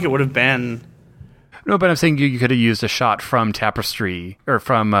 It's not like it would have been... No, but I'm saying you could have used a shot from Tapestry, or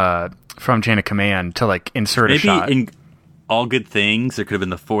from Chain of Command to, like, insert a shot. Maybe in All Good Things, there could have been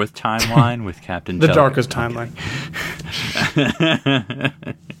the fourth timeline with Captain The Jellicoe. darkest timeline.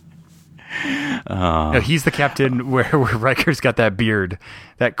 No, he's the captain where Riker's got that beard,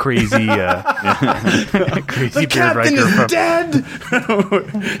 that crazy, crazy the beard. captain Riker is dead.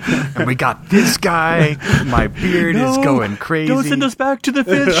 And we got this guy. My beard is going crazy. Don't send us back to the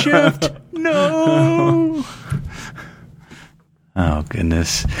fifth shift. No. Oh,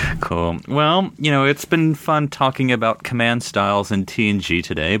 goodness. Cool. Well, it's been fun talking about command styles in TNG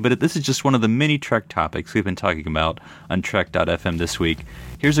today, but this is just one of the many Trek topics we've been talking about on Trek.fm this week.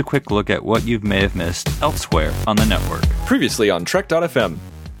 Here's a quick look at what you may have missed elsewhere on the network. Previously on Trek.fm.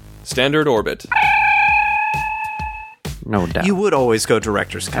 Standard Orbit. No doubt. You would always go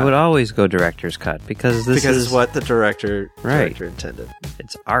director's cut. I would always go director's cut because this is what the director intended.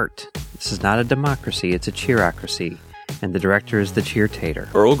 It's art. This is not a democracy, it's a cheerocracy. And the director is the cheer-tater.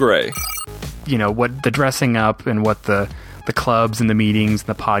 Earl Grey. What the dressing up and what the clubs and the meetings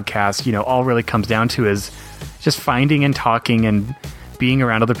and the podcasts, all really comes down to is just finding and talking and being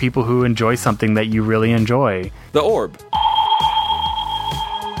around other people who enjoy something that you really enjoy. The Orb.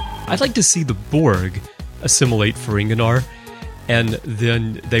 I'd like to see the Borg assimilate Ferenginar, and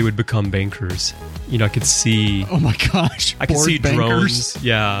then they would become bankers. I could see... Oh my gosh. I could see bankers? drones.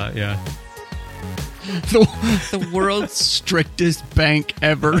 Yeah. the world's strictest bank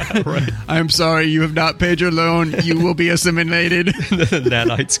ever. Right. I'm sorry, you have not paid your loan. You will be assimilated. The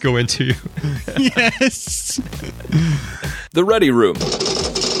nanites go into you. Yes. The Ready Room.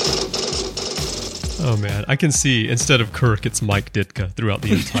 Oh man, I can see instead of Kirk, it's Mike Ditka throughout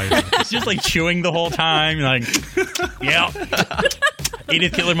the entire. It's just like chewing the whole time, like, yeah,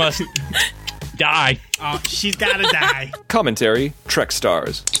 Edith Killer must die. Oh, she's gotta die. Commentary, Trek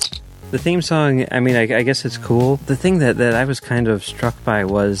Stars. The theme song, I mean, I guess it's cool. The thing that I was kind of struck by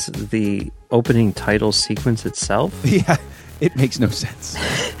was the opening title sequence itself. Yeah, it makes no sense.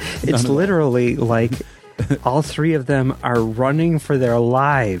 It's literally like all three of them are running for their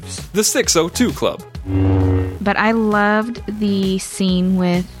lives. The 602 Club. But I loved the scene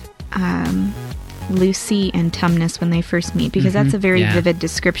with Lucy and Tumnus when they first meet, because that's a very vivid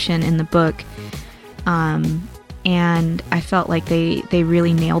description in the book. And I felt like they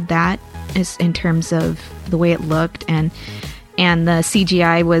really nailed that in terms of the way it looked, and the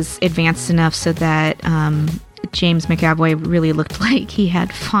CGI was advanced enough so that James McAvoy really looked like he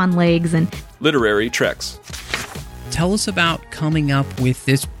had fawn legs. And Literary Treks. Tell us about coming up with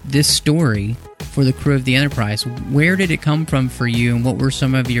this story for the crew of the Enterprise. Where did it come from for you, and what were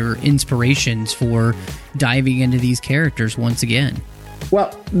some of your inspirations for diving into these characters once again?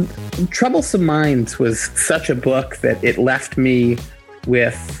 Well, Troublesome Minds was such a book that it left me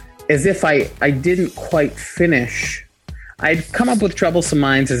with, as if I didn't quite finish. I'd come up with Troublesome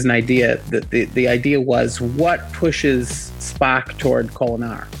Minds as an idea. The idea was, what pushes Spock toward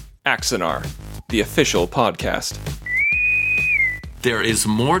Kolinar? Axanar, the official podcast. There is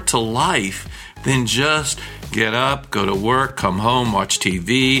more to life than just get up, go to work, come home, watch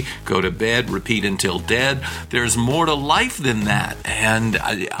TV, go to bed, repeat until dead. There's more to life than that. And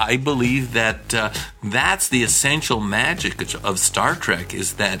I believe that that's the essential magic of Star Trek,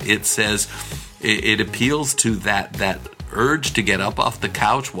 is that it says, it appeals to that urge to get up off the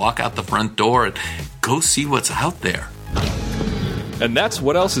couch, walk out the front door, and go see what's out there. And that's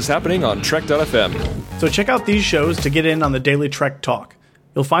what else is happening on Trek.fm. So check out these shows to get in on the daily Trek talk.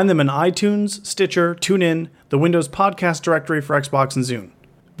 You'll find them in iTunes, Stitcher, TuneIn, the Windows Podcast Directory for Xbox and Zune.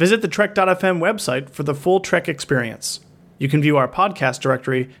 Visit the Trek.fm website for the full Trek experience. You can view our podcast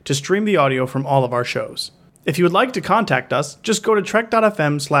directory to stream the audio from all of our shows. If you would like to contact us, just go to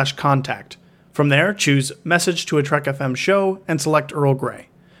Trek.fm/contact. From there, choose Message to a Trek FM show and select Earl Grey.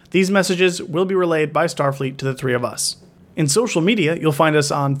 These messages will be relayed by Starfleet to the three of us. In social media, you'll find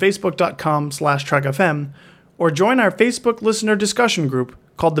us on Facebook.com/TrekFM, or join our Facebook listener discussion group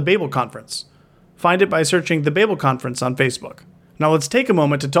called the Babel Conference. Find it by searching the Babel Conference on Facebook. Now let's take a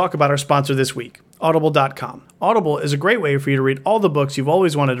moment to talk about our sponsor this week, Audible.com. Audible is a great way for you to read all the books you've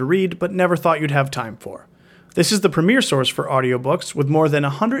always wanted to read but never thought you'd have time for. This is the premier source for audiobooks, with more than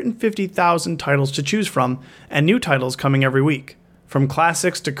 150,000 titles to choose from, and new titles coming every week. From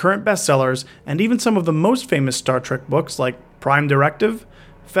classics to current bestsellers, and even some of the most famous Star Trek books like Prime Directive,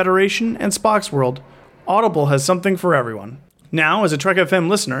 Federation, and Spock's World, Audible has something for everyone. Now, as a Trek FM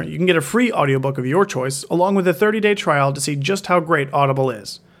listener, you can get a free audiobook of your choice, along with a 30-day trial to see just how great Audible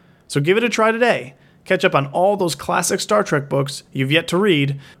is. So give it a try today. Catch up on all those classic Star Trek books you've yet to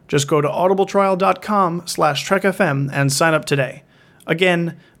read. Just go to audibletrial.com/TrekFM and sign up today.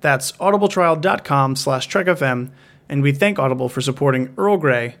 Again, that's audibletrial.com/TrekFM, and we thank Audible for supporting Earl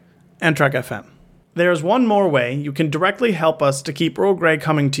Grey and Trek FM. There's one more way you can directly help us to keep Earl Grey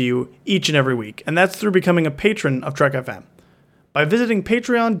coming to you each and every week, and that's through becoming a patron of Trek FM. By visiting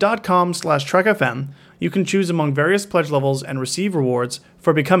patreon.com/TrekFM, you can choose among various pledge levels and receive rewards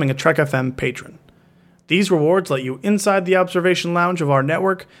for becoming a Trek FM patron. These rewards let you inside the observation lounge of our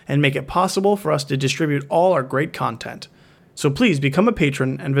network and make it possible for us to distribute all our great content. So please become a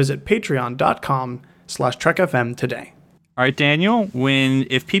patron and visit patreon.com/TrekFM today. All right, Daniel,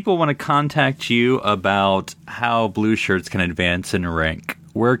 if people want to contact you about how Blue Shirts can advance in rank,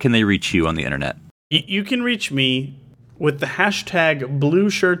 where can they reach you on the internet? You can reach me with the hashtag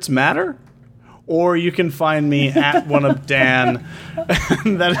BlueShirtsMatter, or you can find me at one of Dan.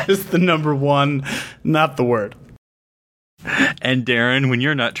 That is the number one, not the word. And Darren, when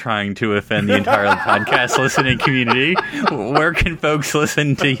you're not trying to offend the entire podcast listening community, where can folks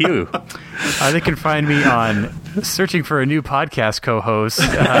listen to you? They can find me on searching for a new podcast co-host.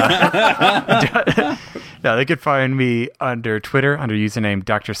 No, they can find me under Twitter under username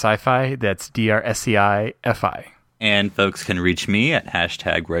Dr. Sci-Fi. That's DRSCIFI. And folks can reach me at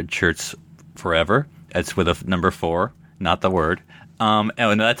hashtag RedShirtsForever. That's with a number 4, not the word.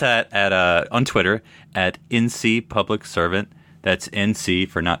 And that's at on Twitter at NC Public Servant. That's NC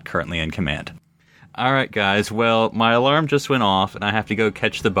for not currently in command. All right, guys. Well, my alarm just went off, and I have to go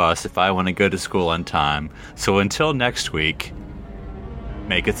catch the bus if I want to go to school on time. So until next week,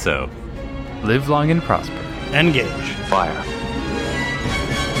 make it so. Live long and prosper. Engage. Fire.